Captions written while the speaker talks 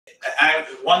I have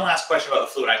one last question about the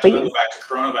flu, and I do want to go back to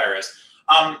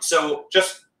coronavirus. So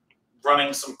just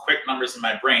running some quick numbers in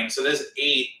my brain. So there's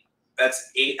 8.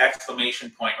 That's 8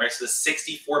 exclamation point, right? So there's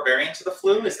 64 variants of the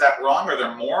flu. Is that wrong? Are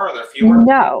there more? Are there fewer?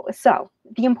 No. So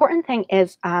the important thing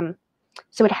is,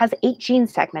 so it has 8 gene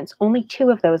segments. Only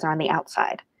 2 of those are on the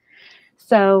outside.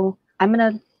 So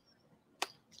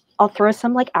I'll throw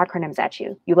some like acronyms at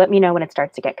you. You let me know when it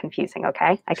starts to get confusing,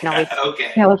 okay? I can always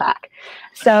scale it back.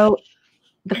 So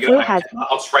the flu has...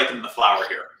 I'll just write them in the flower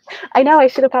here. I know, I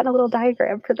should have gotten a little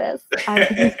diagram for this.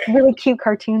 These really cute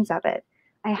cartoons of it.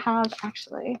 I have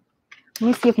actually... Let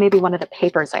me see if maybe one of the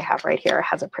papers I have right here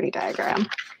has a pretty diagram.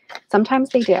 Sometimes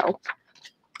they do.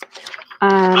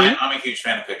 I'm a huge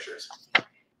fan of pictures.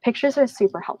 Pictures are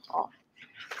super helpful.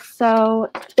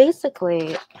 So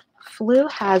basically, flu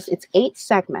has its 8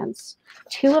 segments.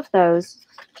 2 of those,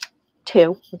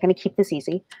 we're going to keep this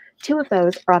easy, 2 of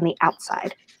those are on the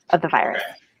outside of the virus.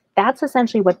 Okay. That's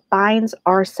essentially what binds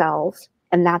our cells,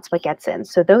 and that's what gets in.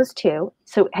 So those 2,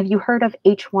 so have you heard of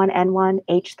H1N1,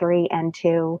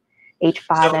 H3N2,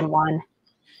 H5N1?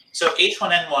 So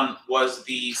H1N1 was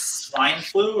the swine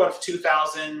flu of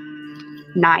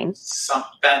 2009. 9. I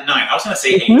was going to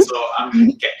say 8. So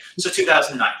okay. So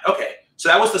 2009. Okay. So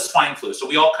that was the swine flu. So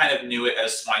we all kind of knew it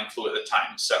as swine flu at the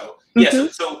time. So yeah.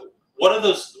 So what do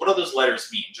those letters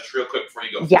mean? Just real quick before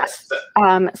you go. Yes.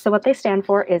 So what they stand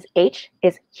for is H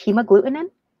is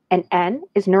hemagglutinin and N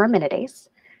is neuraminidase,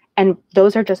 and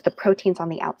those are just the proteins on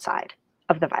the outside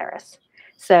of the virus.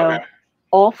 So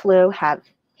all flu have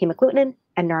hemagglutinin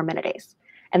and neuraminidase.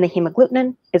 And the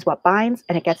hemagglutinin is what binds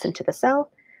and it gets into the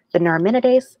cell. The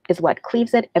neuraminidase is what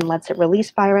cleaves it and lets it release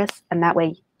virus. And that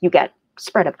way you get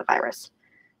spread of the virus.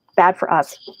 Bad for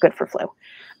us, good for flu.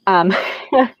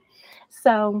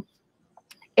 So,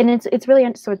 and it's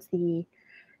really, so it's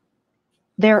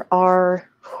there are,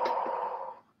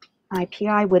 my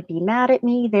PI would be mad at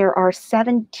me. There are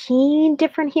 17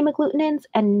 different hemagglutinins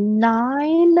and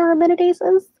 9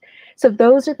 neuraminases. So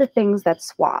those are the things that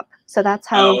swap. So that's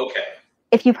how,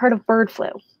 if you've heard of bird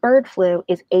flu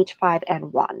is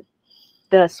H5N1.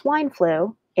 The swine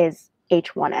flu is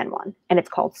H1N1. And it's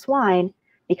called swine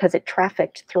because it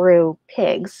trafficked through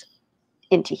pigs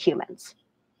into humans.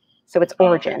 So its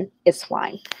origin is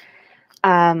swine.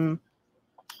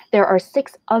 There are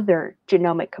 6 other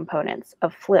genomic components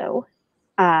of flu.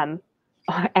 And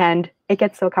it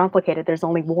gets so complicated. There's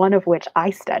only one of which I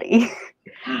study.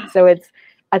 So it's,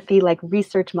 at the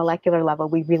research molecular level,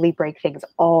 we really break things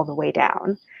all the way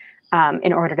down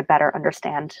in order to better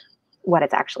understand what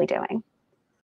it's actually doing.